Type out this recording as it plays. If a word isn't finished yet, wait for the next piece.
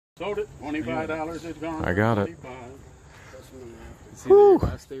Sold it. $25 is gone. I got it. It's either your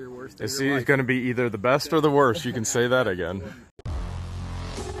best day or worst day. It's going to be either the best or the worst. You can say that again.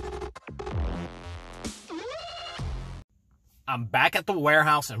 I'm back at the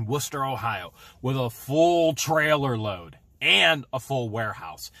warehouse in Wooster, Ohio with a full trailer load and a full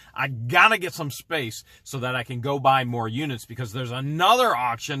warehouse. I gotta get some space so that I can go buy more units because there's another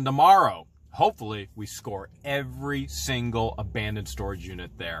auction tomorrow. Hopefully, we score every single abandoned storage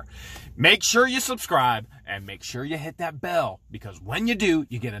unit there. Make sure you subscribe and make sure you hit that bell because when you do,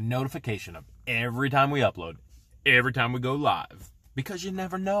 you get a notification of every time we upload, every time we go live. Because you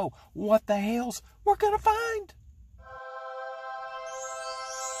never know what the Hales we're gonna find.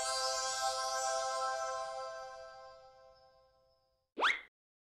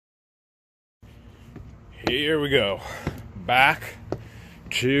 Here we go. Back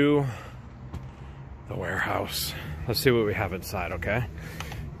to the warehouse. Let's see what we have inside, okay?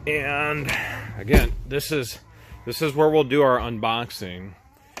 And again, this is where we'll do our unboxing.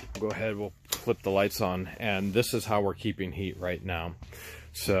 Go ahead, we'll flip the lights on, and this is how we're keeping heat right now.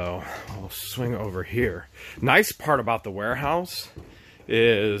 So I'll swing over here. Nice part about the warehouse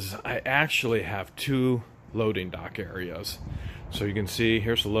is I actually have 2 loading dock areas. So you can see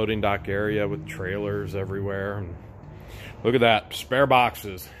here's the loading dock area with trailers everywhere. And look at that, spare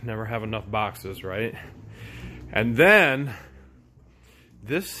boxes. Never have enough boxes, right? And then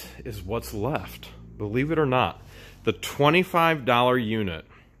this is what's left. Believe it or not, the $25 unit,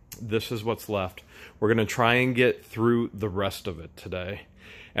 this is what's left. We're gonna try and get through the rest of it today.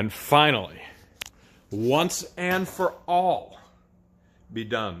 And finally, once and for all, be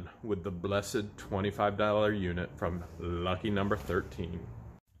done with the blessed $25 unit from lucky number 13.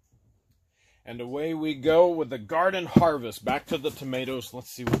 And away we go with the garden harvest. Back to the tomatoes.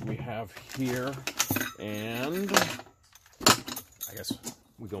 Let's see what we have here. And I guess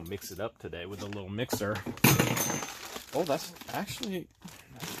we're gonna mix it up today with a little mixer. Oh, that's actually,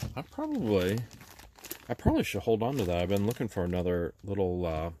 I probably should hold on to that. I've been looking for another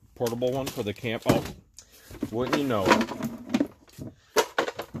little portable one for the camp. Oh, wouldn't you know it?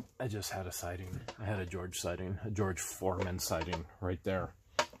 I just had a sighting. I had a George sighting, a George Foreman sighting right there.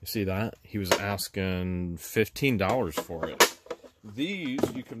 You see that? He was asking $15 for it. These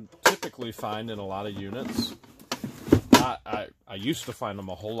you can typically find in a lot of units. I used to find them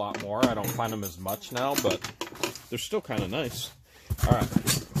a whole lot more. I don't find them as much now, but they're still kind of nice. All right,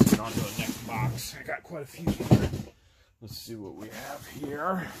 let's get on to the next box. I got quite a few here. Let's see what we have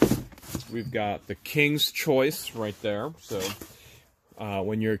here. We've got the King's Choice right there. So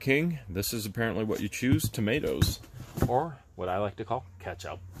when you're a king, this is apparently what you choose, tomatoes. Or what I like to call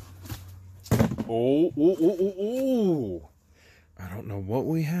ketchup. Oh. I don't know what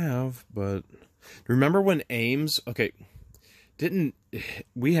we have, but remember when Ames, okay,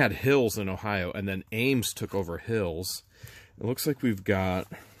 we had Hills in Ohio, and then Ames took over Hills. It looks like we've got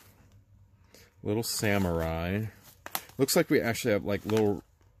Little Samurai. Looks like we actually have like little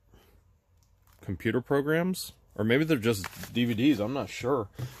computer programs. Or maybe they're just DVDs. I'm not sure.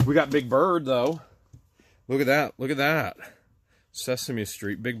 We got Big Bird, though. Look at that. Look at that. Sesame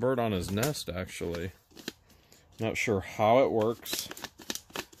Street. Big Bird on his nest, actually. Not sure how it works.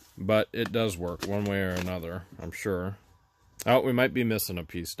 But it does work one way or another, I'm sure. Oh, we might be missing a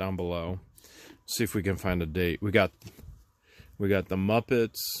piece down below. See if we can find a date. We got the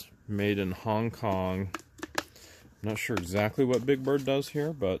Muppets made in Hong Kong. Not sure exactly what Big Bird does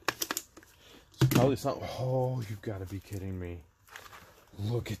here, but probably something. Oh, you've got to be kidding me.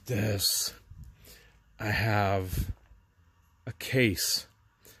 Look at this. I have a case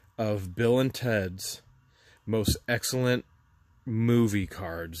of Bill and Ted's Most Excellent Movie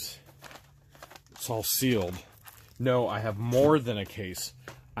cards. It's all sealed. No, I have more than a case.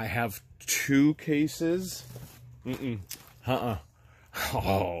 I have 2 cases. Oh,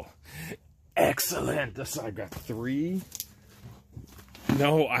 excellent. I've got 3.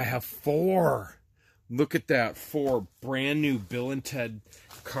 No, I have 4. Look at that. 4 brand new Bill and Ted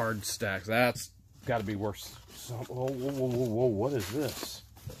card stacks. That's got to be worth something. Whoa. What is this?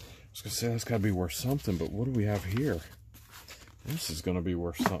 I was going to say that's got to be worth something, but what do we have here? This is going to be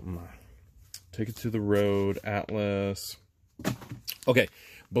worth something. Take it to the road. Atlas. Okay.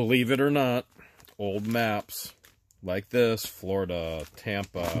 Believe it or not, old maps like this. Florida,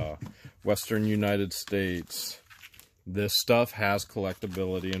 Tampa, Western United States. This stuff has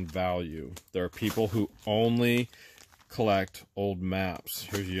collectability and value. There are people who only collect old maps.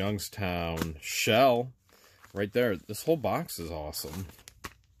 Here's Youngstown. Shell. Right there. This whole box is awesome.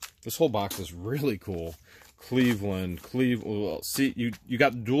 This whole box is really cool. Cleveland. Well, see, you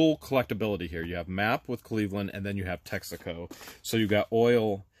got dual collectability here. You have map with Cleveland, and then you have Texaco. So you got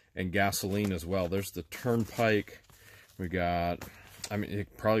oil and gasoline as well. There's the Turnpike. We got, I mean,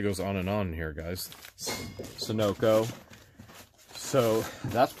 it probably goes on and on here, guys. Sunoco. So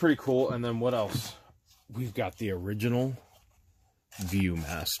that's pretty cool. And then what else? We've got the original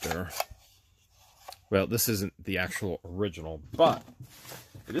Viewmaster. Well, this isn't the actual original, but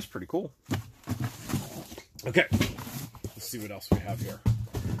it is pretty cool. Okay, let's see what else we have here.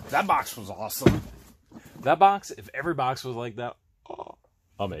 That box was awesome. That box, if every box was like that, oh,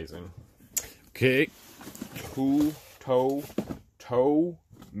 amazing. Okay,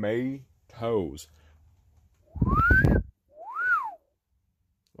 tomatoes.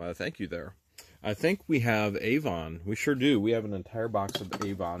 Well, thank you there. I think we have Avon. We sure do. We have an entire box of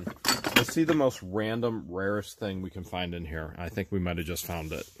Avon. Let's see the most random, rarest thing we can find in here. I think we might have just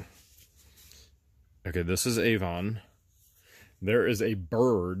found it. Okay, this is Avon. There is a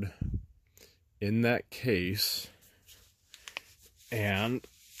bird in that case. And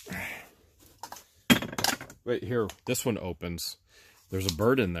wait, here, this one opens. There's a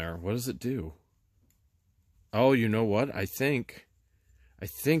bird in there. What does it do? Oh, you know what? I think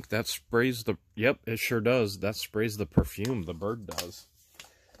that sprays the... Yep, it sure does. That sprays the perfume. The bird does.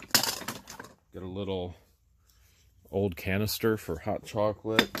 Get a little old canister for hot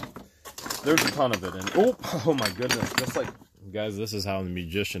chocolate. There's a ton of it in. Oh my goodness. Just like... Guys, this is how the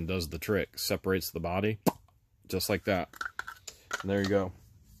magician does the trick. Separates the body. Just like that. And there you go.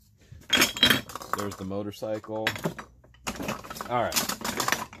 There's the motorcycle. Alright.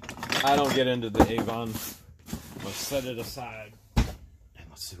 I don't get into the Avon. Let's set it aside.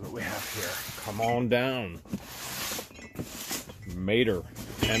 Let's see what we have here. Come on down. Mater.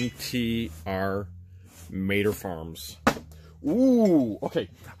 MTR Mater Farms. Ooh, okay.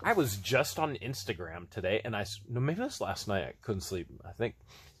 I was just on Instagram today, and maybe it was last night. I couldn't sleep. I think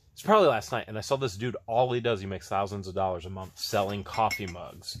it's probably last night, and I saw this dude. All he does, he makes thousands of dollars a month selling coffee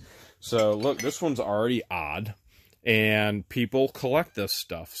mugs. So look, this one's already odd, and people collect this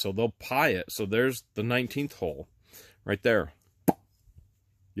stuff, so they'll pie it. So there's the 19th hole right there.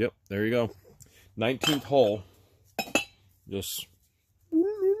 Yep, there you go. 19th hole. Just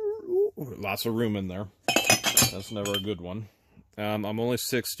lots of room in there. That's never a good one. I'm only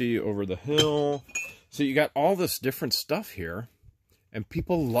 60 over the hill. So you got all this different stuff here, and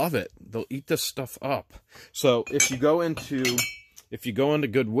people love it. They'll eat this stuff up. So if you go into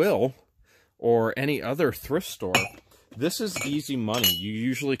Goodwill or any other thrift store, this is easy money. You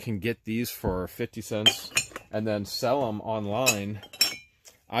usually can get these for 50 cents and then sell them online.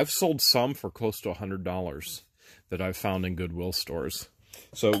 I've sold some for close to $100 that I've found in Goodwill stores.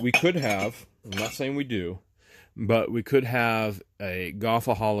 So we could have, I'm not saying we do, but we could have a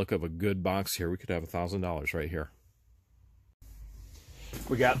golfaholic of a good box here. We could have $1,000 right here.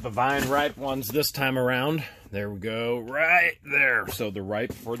 We got the vine ripe ones this time around. There we go, right there. So they're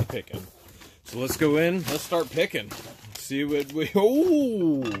ripe for the picking. So let's go in, let's start picking. See what we,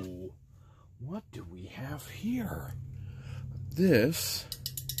 oh, what do we have here? This,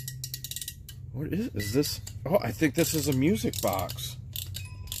 what is this? Oh, I think this is a music box.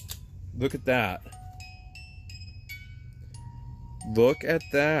 Look at that. Look at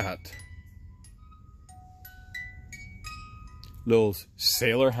that. Little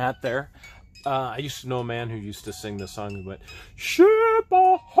sailor hat there. I used to know a man who used to sing this song. He went, "Ship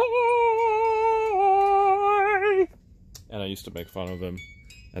ahoy!" And I used to make fun of him.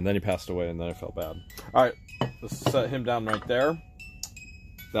 And then he passed away, and then I felt bad. All right, let's set him down right there.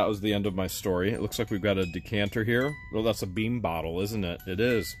 That was the end of my story. It looks like we've got a decanter here. Well, that's a beam bottle, isn't it? It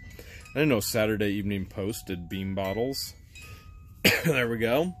is. I didn't know Saturday Evening Post did beam bottles. There we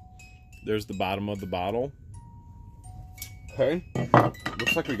go. There's the bottom of the bottle. Okay.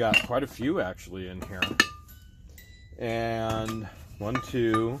 Looks like we got quite a few actually in here. And 1,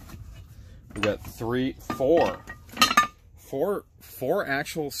 2, we got 3, 4. Four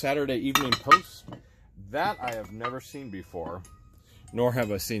actual Saturday Evening Posts. That I have never seen before. Nor have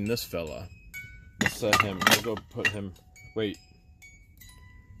I seen this fella. Let's set him. I'll go put him. Wait.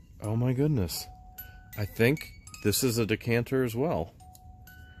 Oh my goodness. I think this is a decanter as well.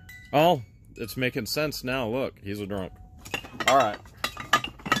 Oh, it's making sense now. Look, he's a drunk. Alright.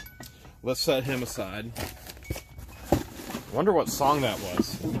 Let's set him aside. Wonder what song that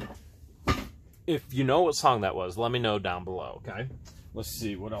was. If you know what song that was, let me know down below, okay? Let's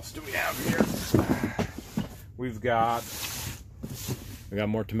see, what else do we have here? We got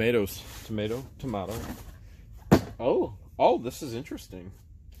more tomatoes. Tomato. Oh, this is interesting.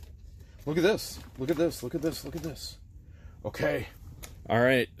 Look at this. Look at this. Look at this. Look at this. Okay. All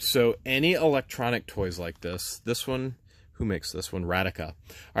right. So any electronic toys like this one, Who makes this one? Radica. All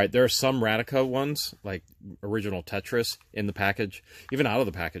right, there are some Radica ones, like original Tetris, in the package. Even out of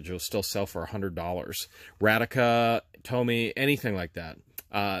the package, it'll still sell for $100. Radica, Tomy, anything like that.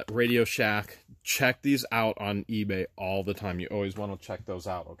 Radio Shack. Check these out on eBay all the time. You always want to check those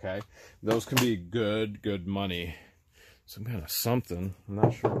out, okay? Those can be good money. Some kind of something. I'm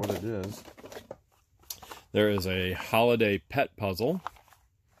not sure what it is. There is a holiday pet puzzle.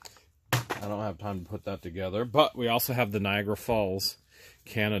 I don't have time to put that together. But we also have the Niagara Falls,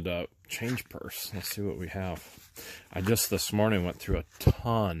 Canada change purse. Let's see what we have. I just this morning went through a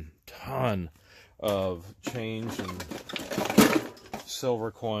ton of change and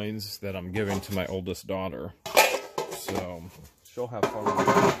silver coins that I'm giving to my oldest daughter. So she'll have fun with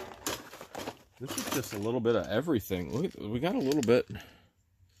that. This is just a little bit of everything. Look, we got a little bit.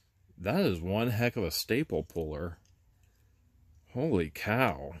 That is one heck of a staple puller. Holy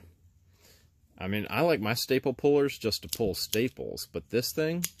cow. I mean, I like my staple pullers just to pull staples, but this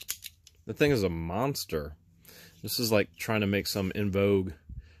thing, the thing is a monster. This is like trying to make some in vogue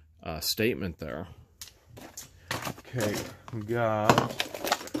statement there. Okay, we got...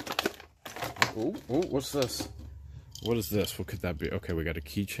 Oh, what's this? What is this? What could that be? Okay, we got a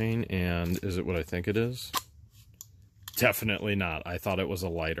keychain, and is it what I think it is? Definitely not. I thought it was a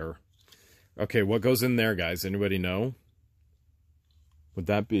lighter. Okay, what goes in there, guys? Anybody know? Would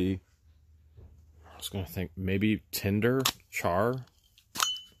that be... I was going to think maybe tinder, char.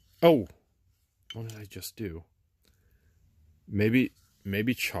 Oh, what did I just do? Maybe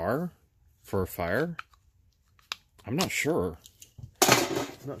char for a fire? I'm not sure.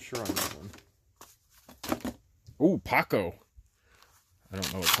 I'm not sure on that one. Ooh, Paco. I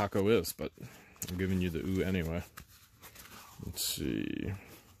don't know what Paco is, but I'm giving you the ooh anyway. Let's see.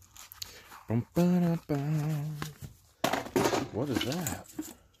 What is that?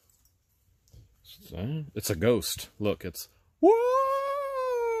 It's a ghost. Look, it's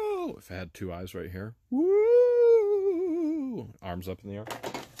whoa! If I had two eyes right here. Woo! Arms up in the air.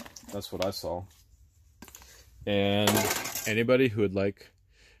 That's what I saw. And anybody who would like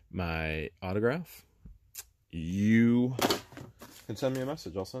my autograph, you can send me a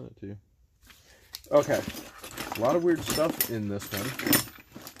message. I'll send it to you. Okay. A lot of weird stuff in this one.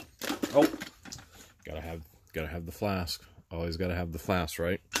 Oh, gotta have the flask. Always gotta have the flask,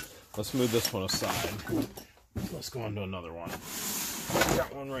 right? Let's move this one aside. Let's go on to another one.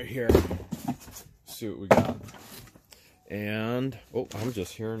 Got one right here. Let's see what we got. And, oh, I'm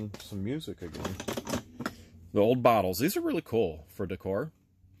just hearing some music again. The old bottles. These are really cool for decor.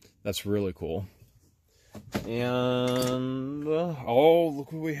 That's really cool. And, oh,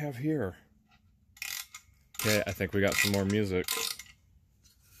 look what we have here. Okay, I think we got some more music.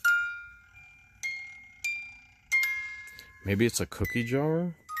 Maybe it's a cookie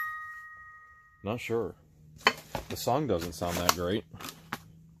jar? Not sure. The song doesn't sound that great.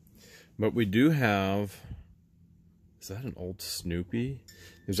 But we do have... Is that an old Snoopy?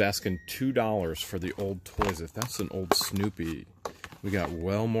 He was asking $2 for the old toys. If that's an old Snoopy, we got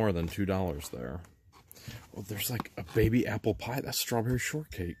well more than $2 there. Well, there's like a baby apple pie. That's strawberry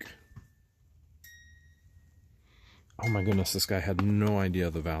shortcake. Oh my goodness, this guy had no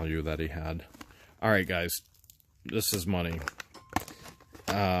idea the value that he had. Alright guys, this is money.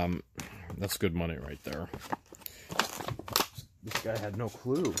 That's good money right there. This guy had no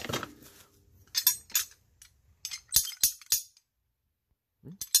clue.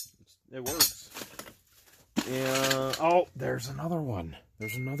 It works. And oh, there's another one.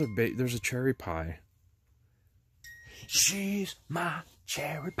 There's another there's a cherry pie. She's my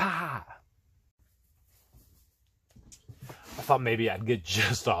cherry pie. I thought maybe I'd get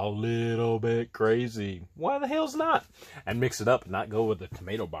just a little bit crazy. Why the hell's not? And mix it up and not go with the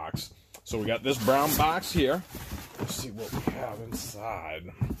tomato box. So we got this brown box here. Let's see what we have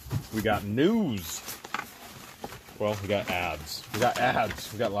inside. We got news. Well, we got ads. We got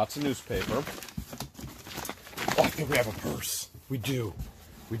ads. We got lots of newspaper. Oh, I think we have a purse. We do.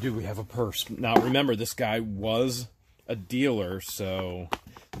 We do. We have a purse. Now, remember, this guy was a dealer, so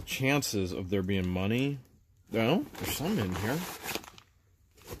the chances of there being money... No, there's some in here.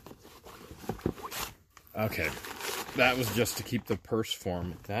 Okay. That was just to keep the purse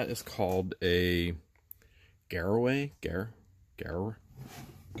form. That is called a Garaway?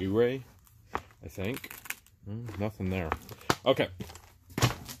 Gouray, I think. Nothing there. Okay.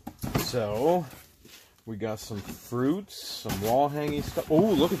 So, we got some fruits, some wall hanging stuff.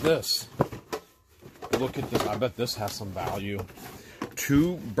 Oh, look at this. Look at this. I bet this has some value.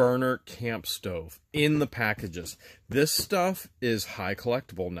 2-burner camp stove in the packages. This stuff is high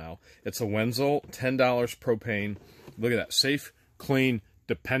collectible now. It's a Wenzel, $10 propane. Look at that. Safe, clean,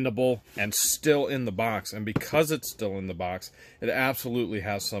 dependable, and still in the box. And because it's still in the box, it absolutely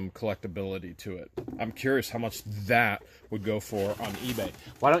has some collectability to it. I'm curious how much that would go for on eBay.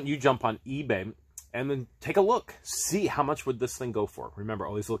 Why don't you jump on eBay and then take a look, see how much would this thing go for. Remember,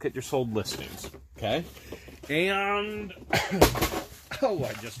 always look at your sold listings, okay? And, oh,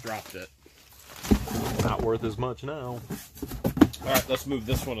 I just dropped it. Not worth as much now. All right, let's move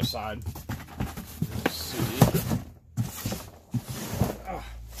this one aside. Let's see.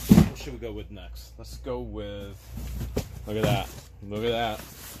 What should we go with next? Let's go with, look at that. Look at that.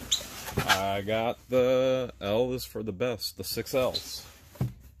 I got the L is for the best, the 6 L's.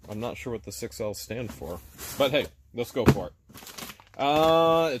 I'm not sure what the 6 L's stand for, but hey, let's go for it.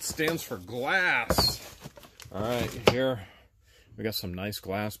 It stands for glass. All right, here we got some nice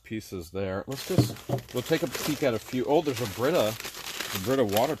glass pieces there. We'll take a peek at a few. Oh, there's a Brita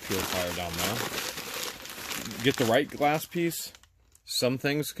water purifier down there. Get the right glass piece. Some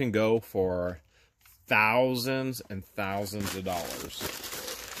things can go for thousands and thousands of dollars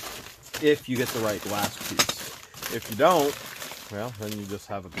if you get the right glass piece. If you don't, well, then you just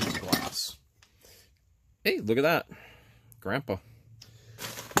have a piece of glass. Hey, look at that. Grandpa.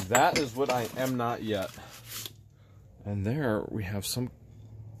 That is what I am not yet. And there we have some...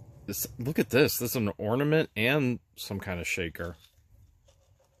 look at this. This is an ornament and some kind of shaker.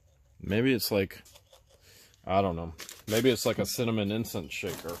 Maybe it's like... I don't know. Maybe it's like a cinnamon incense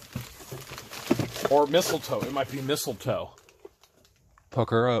shaker. Or mistletoe. It might be mistletoe.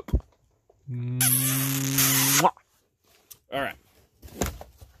 Pucker up. All right. We'll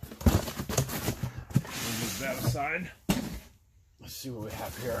move that aside. Let's see what we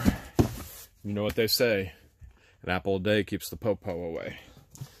have here. You know what they say. An apple a day keeps the po-po away.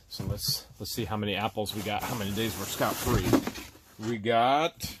 So let's see how many apples we got. How many days we're scot-free. We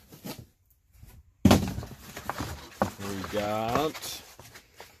got...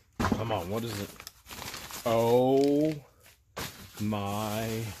 Come on, what is it? Oh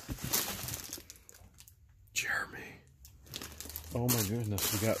my... Jeremy. Oh my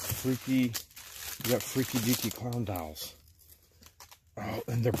goodness, we got freaky deaky clown dolls. Oh,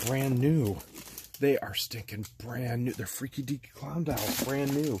 and they're brand new. They are stinking brand new. They're freaky deaky clown dolls,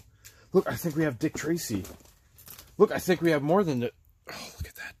 brand new. Look, I think we have Dick Tracy. Look, I think we have more than the... Oh, look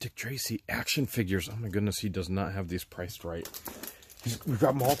at that, Dick Tracy action figures. Oh my goodness, he does not have these priced right. We've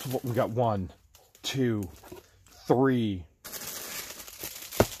got multiple. We got 1, 2, 3.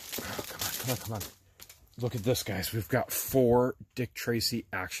 Oh, come on. Look at this, guys. We've got 4 Dick Tracy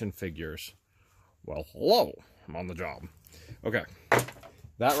action figures. Well, hello. I'm on the job. Okay.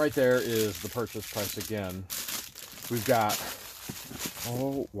 That right there is the purchase price again. We've got,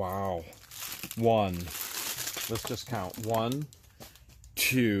 oh, wow. 1. Let's just count. 1,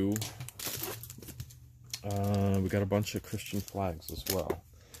 2. We got a bunch of Christian flags as well.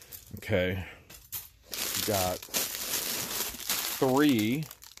 Okay. We got 3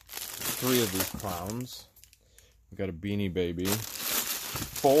 of these clowns. We got a Beanie Baby.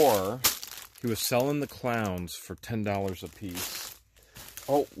 4. He was selling the clowns for $10 a piece.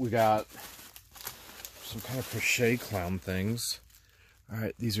 Oh, we got some kind of crochet clown things. All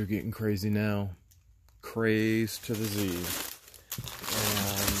right, these are getting crazy now. Craze to the Z. And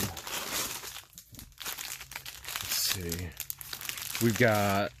let's see. We've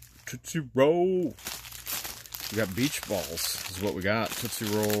got Tootsie Roll. We got beach balls is what we got. Tootsie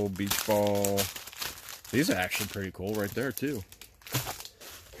Roll, beach ball. These are actually pretty cool right there too.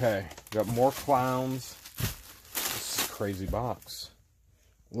 Okay, we got more clowns. This is a crazy box.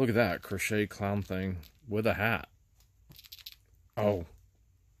 Look at that crochet clown thing with a hat. Oh,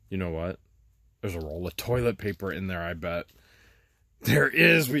 you know what? There's a roll of toilet paper in there, I bet. There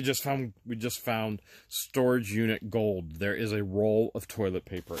is. We just found storage unit gold. There is a roll of toilet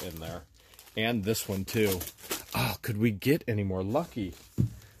paper in there. And this one too. Oh, could we get any more lucky?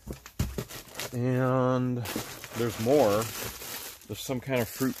 And there's more. There's some kind of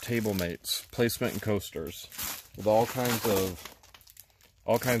fruit table mates, placement and coasters with all kinds of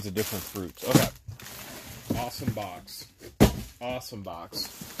different fruits. Okay. Awesome box. Awesome box.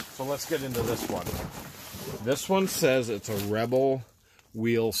 So let's get into this one. This one says it's a Rebel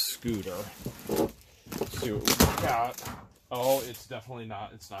wheel scooter. Let's see what we got. Oh, it's definitely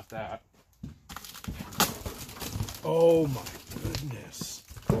not. It's not that. Oh my goodness.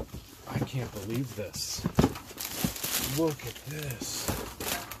 I can't believe this. Look at this.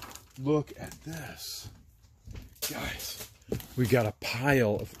 Look at this. Guys, we got a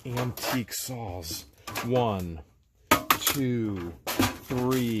pile of antique saws. 1, 2,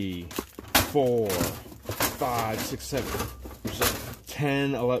 3, 4, 5, 6, 7. There's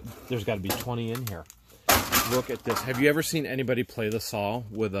 10, 11. There's got to be 20 in here. Look at this. Have you ever seen anybody play the saw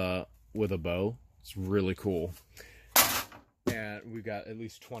with a bow? It's really cool. And we got at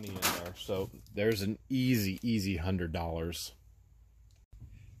least 20 in there. So there's an easy $100.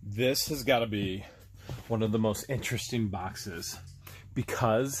 This has got to be one of the most interesting boxes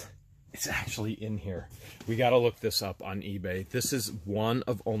because it's actually in here. We got to look this up on eBay. This is one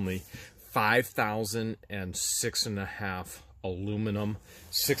of only 5,006.5 aluminum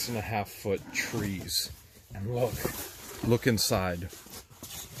 6.5 foot trees. And look inside.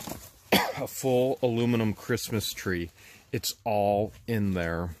 A full aluminum Christmas tree. It's all in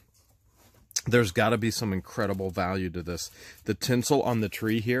there. There's got to be some incredible value to this. The tinsel on the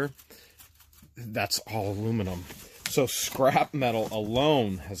tree here, that's all aluminum. So scrap metal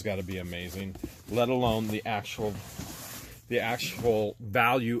alone has got to be amazing, let alone the actual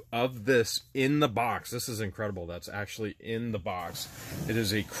value of this in the box. This is incredible. That's actually in the box. It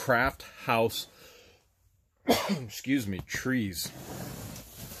is a craft house, excuse me, trees.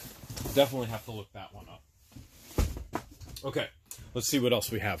 Definitely have to look that one up. Okay, let's see what else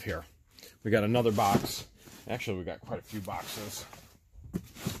we have here. We got another box. Actually, we got quite a few boxes.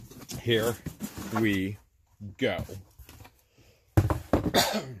 Here we go.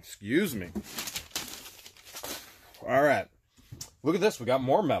 Excuse me. All right. Look at this. We got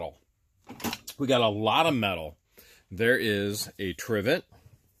more metal. We got a lot of metal. There is a trivet.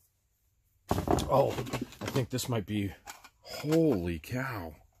 Oh, I think this might be... Holy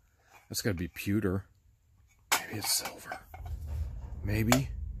cow. That's got to be pewter. Maybe it's silver. Maybe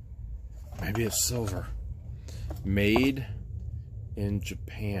it's silver. Made in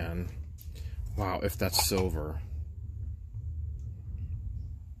Japan. Wow, if that's silver.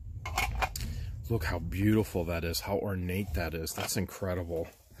 Look how beautiful that is, how ornate that is. That's incredible.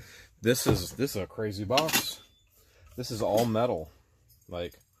 This is a crazy box. This is all metal.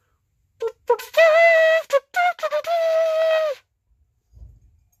 Like,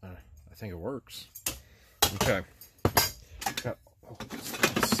 I think it works. Okay. Got, oh,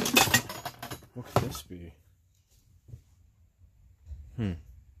 what could this be?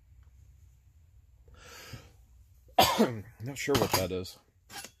 I'm not sure what that is.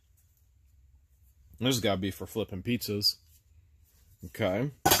 This has got to be for flipping pizzas.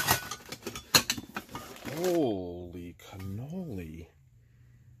 Okay. Holy cannoli.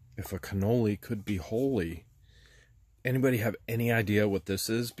 If a cannoli could be holy. Anybody have any idea what this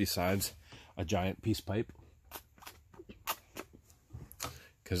is besides a giant peace pipe?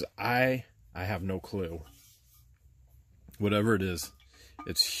 Because I have no clue. Whatever it is,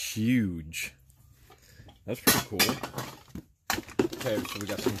 it's huge. That's pretty cool. Okay, so we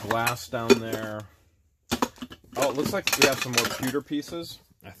got some glass down there. Oh, it looks like we have some more pewter pieces.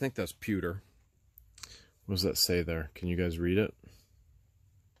 I think that's pewter. What does that say there? Can you guys read it?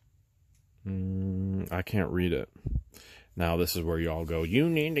 I can't read it. Now, this is where you all go, you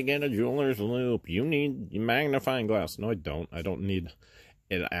need to get a jeweler's loupe. You need magnifying glass. No, I don't. I don't need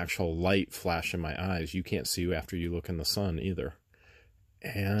an actual light flash in my eyes. You can't see after you look in the sun either.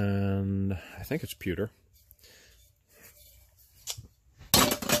 And I think it's pewter.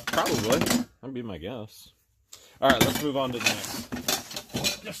 Probably. That'd be my guess. All right, let's move on to the next.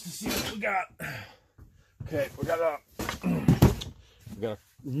 Just to see what we got. Okay, we got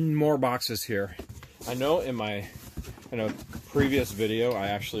more boxes here. I know in a previous video, I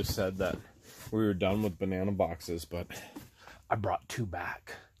actually said that we were done with banana boxes, but I brought 2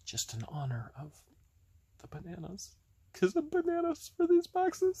 back just in honor of the bananas. Because of bananas for these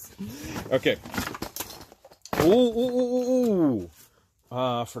boxes. Okay. Ooh.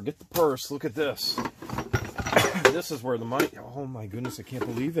 Forget the purse. Look at this. This is where the money... Oh my goodness, I can't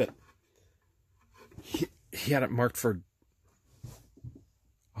believe it. He had it marked for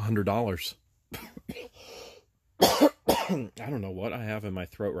 $100. I don't know what I have in my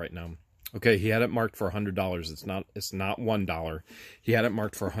throat right now. Okay, he had it marked for $100. It's not $1. He had it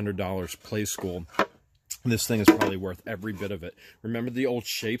marked for $100. Play School. This thing is probably worth every bit of it. Remember the old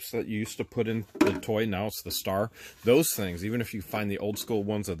shapes that you used to put in the toy? Now it's the star. Those things, even if you find the old school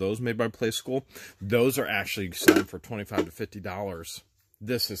ones of those made by Play School, those are actually selling for $25 to $50.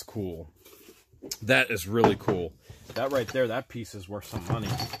 This is cool. That is really cool. That right there, that piece is worth some money.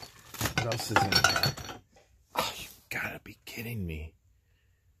 What else is in there? Oh, you gotta be kidding me.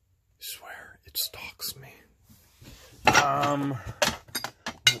 I swear, it stalks me.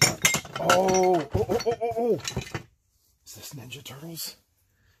 Oh. Is this Ninja Turtles?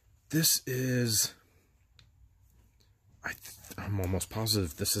 This is... I'm almost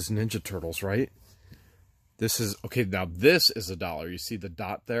positive this is Ninja Turtles, right? This is... Okay, now this is $1. You see the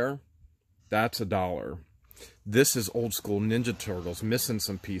dot there? That's $1. This is old school Ninja Turtles. Missing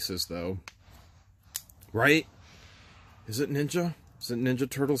some pieces, though. Right? Is it Ninja? Is it Ninja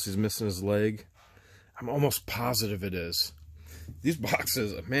Turtles? He's missing his leg. I'm almost positive it is. These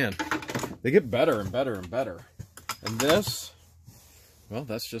boxes, man, they get better and better and better. And this, well,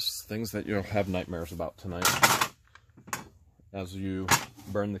 that's just things that you'll have nightmares about tonight as you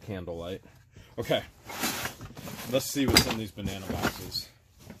burn the candlelight. Okay, let's see what's in these banana boxes.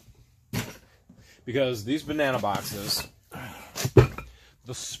 Because these banana boxes,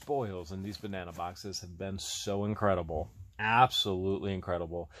 the spoils in these banana boxes have been so incredible. Absolutely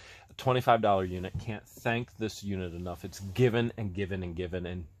incredible. A $25 unit. Can't thank this unit enough. It's given and given and given,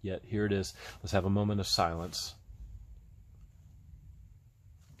 and yet here it is. Let's have a moment of silence.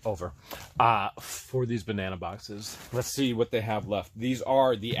 Over. For these banana boxes. Let's see what they have left. These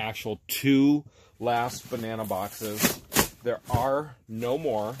are the actual 2 last banana boxes. There are no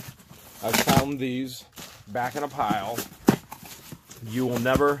more. I found these back in a pile. You will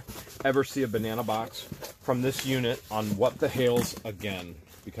never, ever see a banana box from this unit on What the Hales again.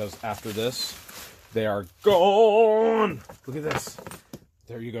 Because after this, they are gone. Look at this.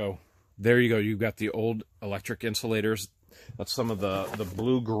 There you go. There you go. You've got the old electric insulators. That's some of the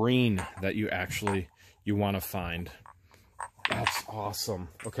blue-green that you want to find. That's awesome.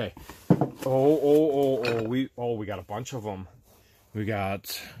 Okay. We got a bunch of them. We got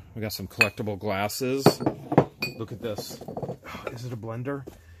some collectible glasses. Look at this. Is it a blender?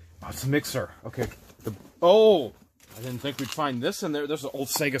 Oh, it's a mixer. Okay. I didn't think we'd find this in there. There's an old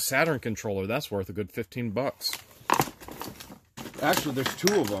Sega Saturn controller. That's worth a good 15 bucks. Actually, there's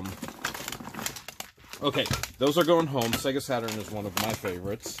 2 of them. Okay, those are going home. Sega Saturn is one of my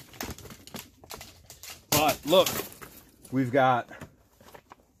favorites. But look, we've got,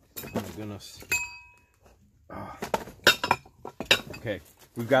 oh my goodness. Okay,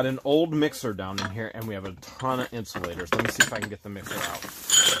 we've got an old mixer down in here, and we have a ton of insulators. Let me see if I can get the mixer out.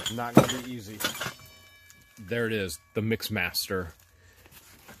 Not going to be easy. There it is, the Mix Master.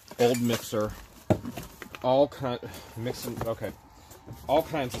 Old mixer. All kinds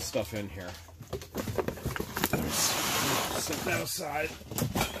of stuff in here. Set that aside.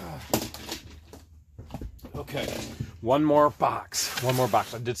 Okay, one more box.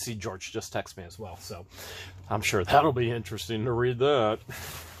 I did see George just text me as well, so I'm sure that'll be interesting to read that.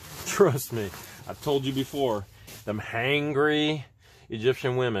 Trust me, I've told you before, them hangry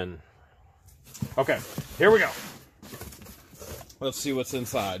Egyptian women. Okay, here we go. Let's see what's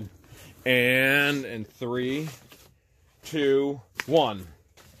inside. And in 3, 2, 1.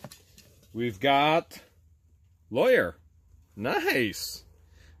 We've got Lawyer. Nice.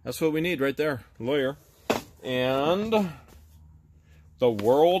 That's what we need right there. Lawyer. And The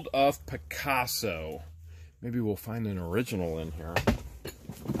World of Picasso. Maybe we'll find an original in here.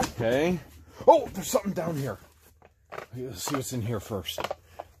 Okay. Oh, there's something down here. Let's see what's in here first.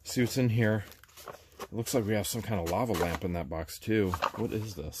 See what's in here. It looks like we have some kind of lava lamp in that box too. What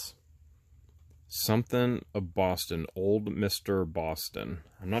is this? Something of Boston. Old Mr. Boston.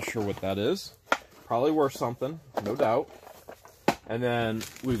 I'm not sure what that is. Probably worth something, no doubt. And then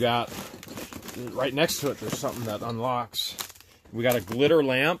we got, right next to it, there's something that unlocks. We got a glitter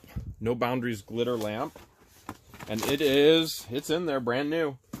lamp. No Boundaries glitter lamp. And it's in there, brand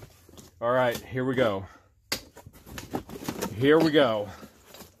new. All right, here we go. Here we go.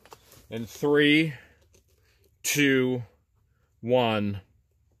 In 3, 2, 1.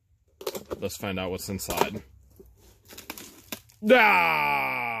 Let's find out what's inside.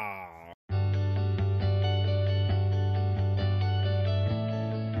 Ah!